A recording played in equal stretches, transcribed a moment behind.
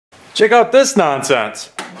Check out this nonsense.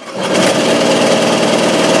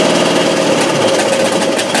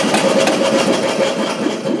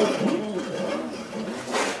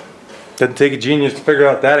 Doesn't take a genius to figure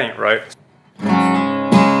out that ain't right.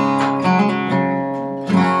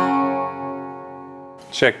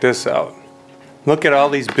 Check this out. Look at all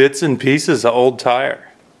these bits and pieces of old tire.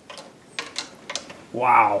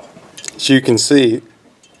 Wow. As you can see,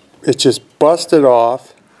 it just busted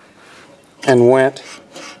off and went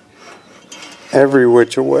every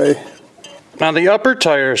which way. Now the upper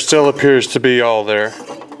tire still appears to be all there,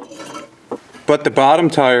 but the bottom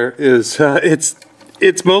tire is,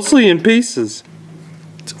 it's mostly in pieces.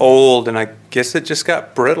 It's old and I guess it just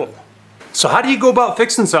got brittle. So how do you go about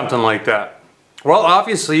fixing something like that? Well,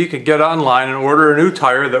 obviously you could get online and order a new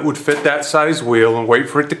tire that would fit that size wheel and wait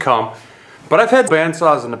for it to come. But I've had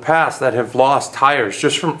bandsaws in the past that have lost tires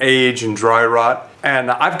just from age and dry rot,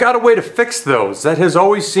 and I've got a way to fix those. That has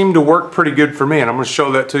always seemed to work pretty good for me, and I'm going to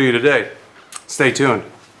show that to you today. Stay tuned.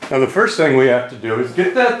 Now the first thing we have to do is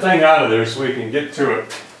get that thing out of there so we can get to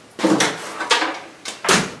it.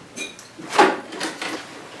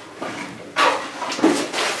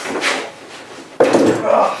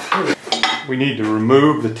 We need to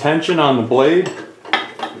remove the tension on the blade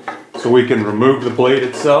so we can remove the blade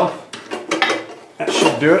itself. That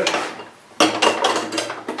should do it.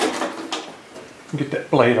 Get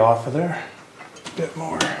that blade off of there. A bit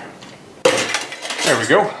more. There we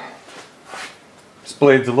go. This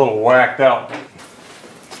blade's a little whacked out.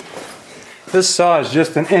 This saw is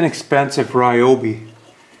just an inexpensive Ryobi.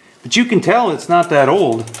 But you can tell it's not that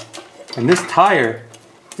old. And this tire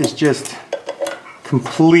is just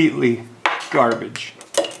completely garbage.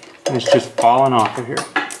 And it's just falling off of here.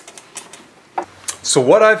 So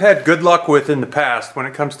what I've had good luck with in the past when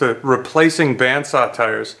it comes to replacing bandsaw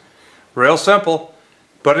tires, real simple,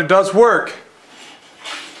 but it does work.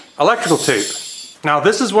 Electrical tape. Now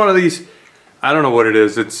this is one of these, I don't know what it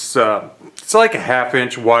is, it's like a 1/2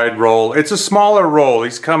 inch wide roll. It's a smaller roll.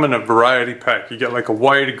 These come in a variety pack. You get like a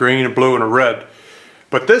white, a green, a blue, and a red.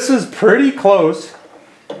 But this is pretty close.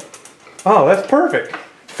 Oh, that's perfect.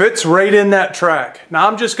 Fits right in that track. Now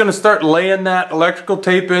I'm just going to start laying that electrical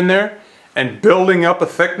tape in there and building up a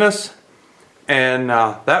thickness, and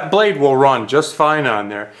that blade will run just fine on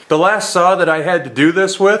there. The last saw that I had to do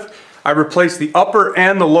this with, I replaced the upper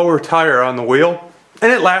and the lower tire on the wheel,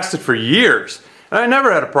 and it lasted for years, and I never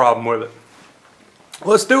had a problem with it.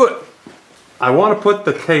 Let's do it. I want to put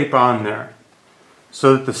the tape on there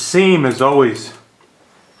so that the seam is always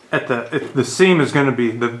at the seam is going to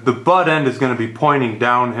be, the butt end is going to be pointing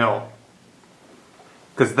downhill,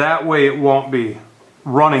 because that way it won't be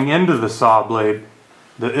running into the saw blade.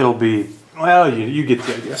 It'll be, well, you get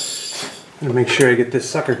the idea. I'm gonna make sure I get this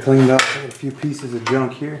sucker cleaned up. I got a few pieces of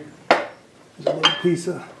junk here. There's a little piece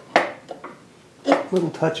of, little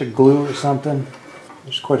touch of glue or something.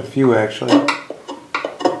 There's quite a few actually.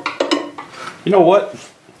 You know what?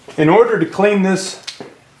 In order to clean this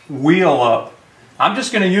wheel up, I'm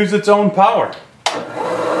just gonna use its own power.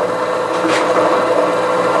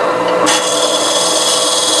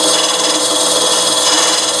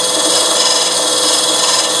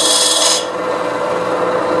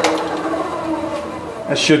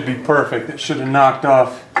 That should be perfect. It should have knocked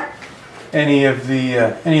off any of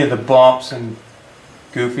the bumps and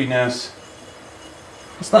goofiness.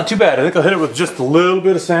 It's not too bad. I think I'll hit it with just a little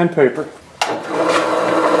bit of sandpaper.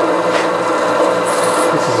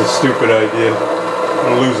 This is a stupid idea. I'm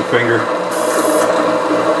gonna lose a finger.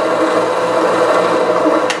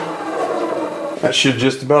 That should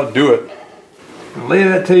just about do it. Lay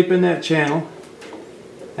that tape in that channel,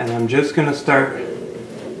 and I'm just gonna start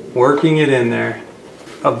working it in there,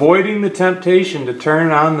 avoiding the temptation to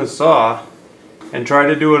turn on the saw and try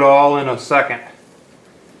to do it all in a second,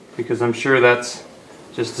 because I'm sure that's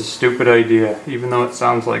just a stupid idea, even though it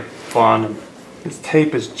sounds like fun. This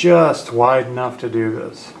tape is just wide enough to do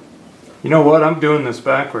this. You know what? I'm doing this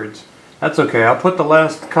backwards. That's okay. I'll put the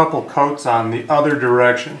last couple coats on the other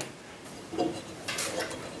direction.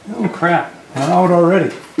 Oh crap, I'm out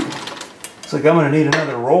already. Looks like I'm going to need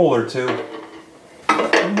another roll or two.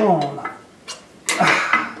 Come on.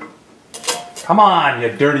 Come on, you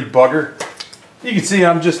dirty bugger. You can see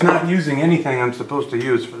I'm just not using anything I'm supposed to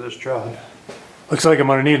use for this job. Looks like I'm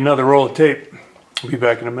going to need another roll of tape. I'll be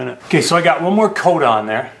back in a minute. Okay, so I got one more coat on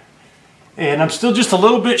there. And I'm still just a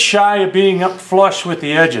little bit shy of being up flush with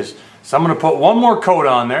the edges. So I'm going to put one more coat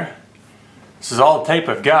on there. This is all the tape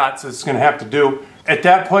I've got, so it's going to have to do. At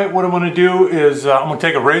that point, what I'm going to do is I'm going to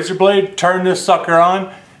take a razor blade, turn this sucker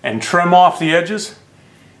on, and trim off the edges.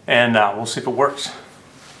 And we'll see if it works.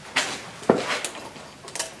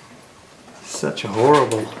 Such a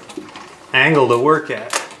horrible angle to work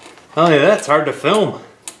at. Oh yeah, that's hard to film.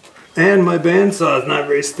 And my bandsaw is not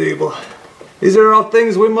very stable. These are all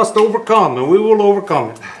things we must overcome, and we will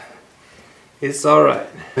overcome it. It's alright.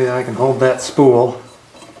 Yeah, I can hold that spool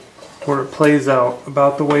where it plays out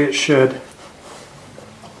about the way it should.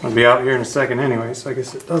 I'll be out here in a second anyway, so I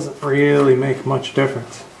guess it doesn't really make much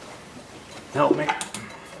difference. Help me.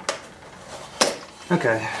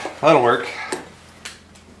 Okay, that'll work.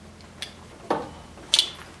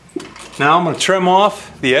 Now I'm going to trim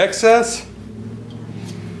off the excess.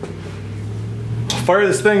 Fire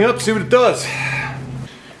this thing up, see what it does.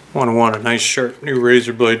 Want a nice sharp new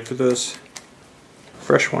razor blade for this.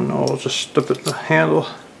 Fresh one, no, I'll just step it in the handle.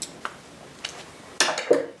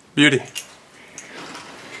 Beauty.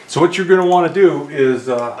 So what you're going to want to do is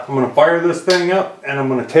I'm going to fire this thing up, and I'm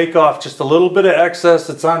going to take off just a little bit of excess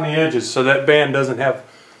that's on the edges, so that band doesn't have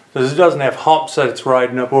humps that it's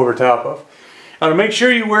riding up over top of. Now, make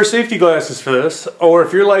sure you wear safety glasses for this, or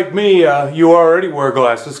if you're like me, you already wear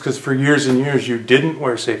glasses because for years and years you didn't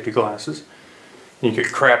wear safety glasses. You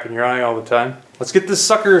get crap in your eye all the time. Let's get this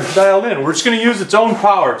sucker dialed in. We're just going to use its own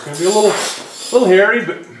power. It's going to be a little hairy,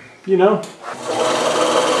 but you know.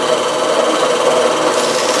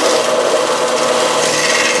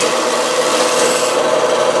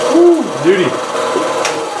 Duty.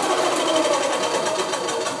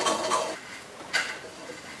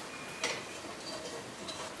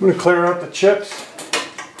 I'm going to clear out the chips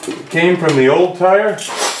that came from the old tire.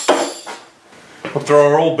 We'll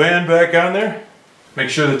throw our old band back on there. Make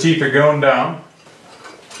sure the teeth are going down.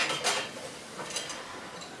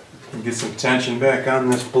 And get some tension back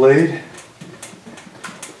on this blade.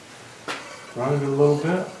 Run it a little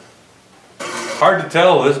bit. Hard to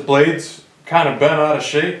tell, this blade's kind of bent out of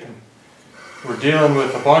shape. We're dealing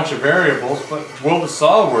with a bunch of variables, but will the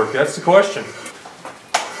saw work? That's the question.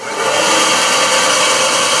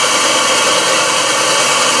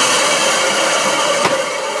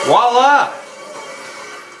 Voila!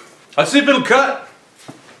 Let's see if it'll cut.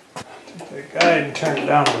 Take that guide and turn it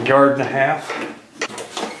down a yard and a half.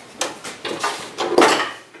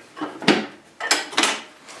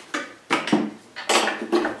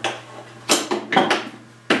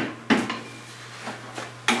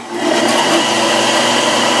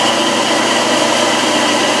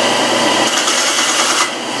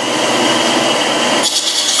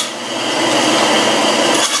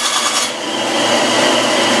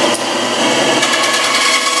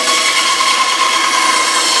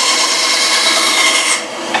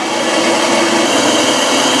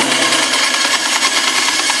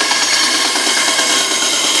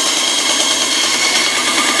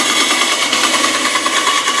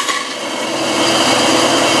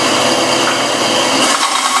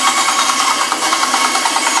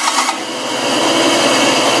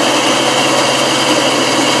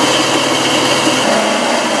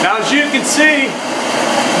 See,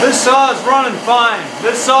 this saw is running fine.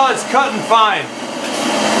 This saw is cutting fine.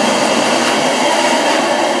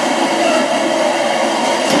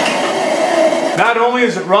 Not only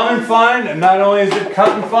is it running fine, and not only is it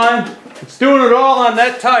cutting fine, it's doing it all on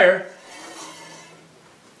that tire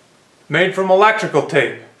made from electrical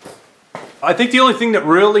tape. I think the only thing that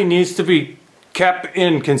really needs to be kept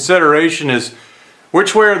in consideration is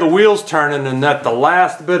which way are the wheels turning, and that the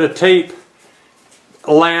last bit of tape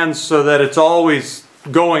lands so that it's always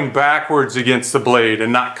going backwards against the blade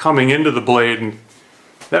and not coming into the blade, and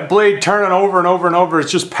that blade turning over and over and over,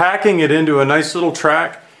 it's just packing it into a nice little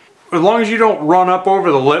track. As long as you don't run up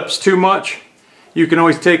over the lips too much, you can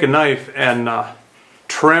always take a knife and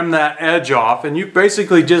trim that edge off, and you've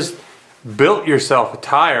basically just built yourself a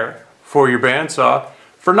tire for your bandsaw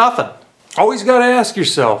for nothing. Always got to ask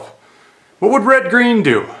yourself, what would red green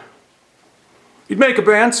do? You'd make a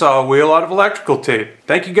bandsaw wheel out of electrical tape.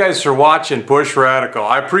 Thank you guys for watching Bushradical.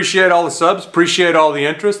 I appreciate all the subs, appreciate all the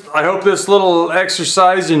interest. I hope this little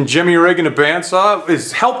exercise in jimmy rigging a bandsaw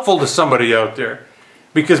is helpful to somebody out there.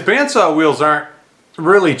 Because bandsaw wheels aren't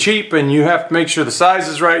really cheap, and you have to make sure the size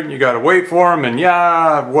is right, and you gotta wait for them, and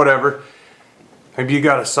yeah, whatever. Maybe you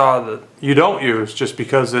got a saw that you don't use just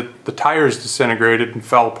because the tires disintegrated and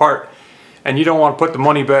fell apart. And you don't want to put the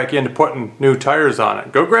money back into putting new tires on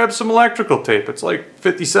it. Go grab some electrical tape. It's like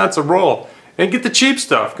 50 cents a roll. And get the cheap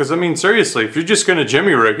stuff, because I mean seriously, if you're just going to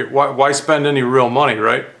jimmy rig it, why spend any real money,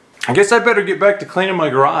 right? I guess I better get back to cleaning my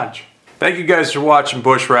garage. Thank you guys for watching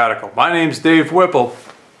Bushradical. My name's Dave Whipple.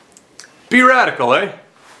 Be radical, eh?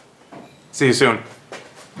 See you soon.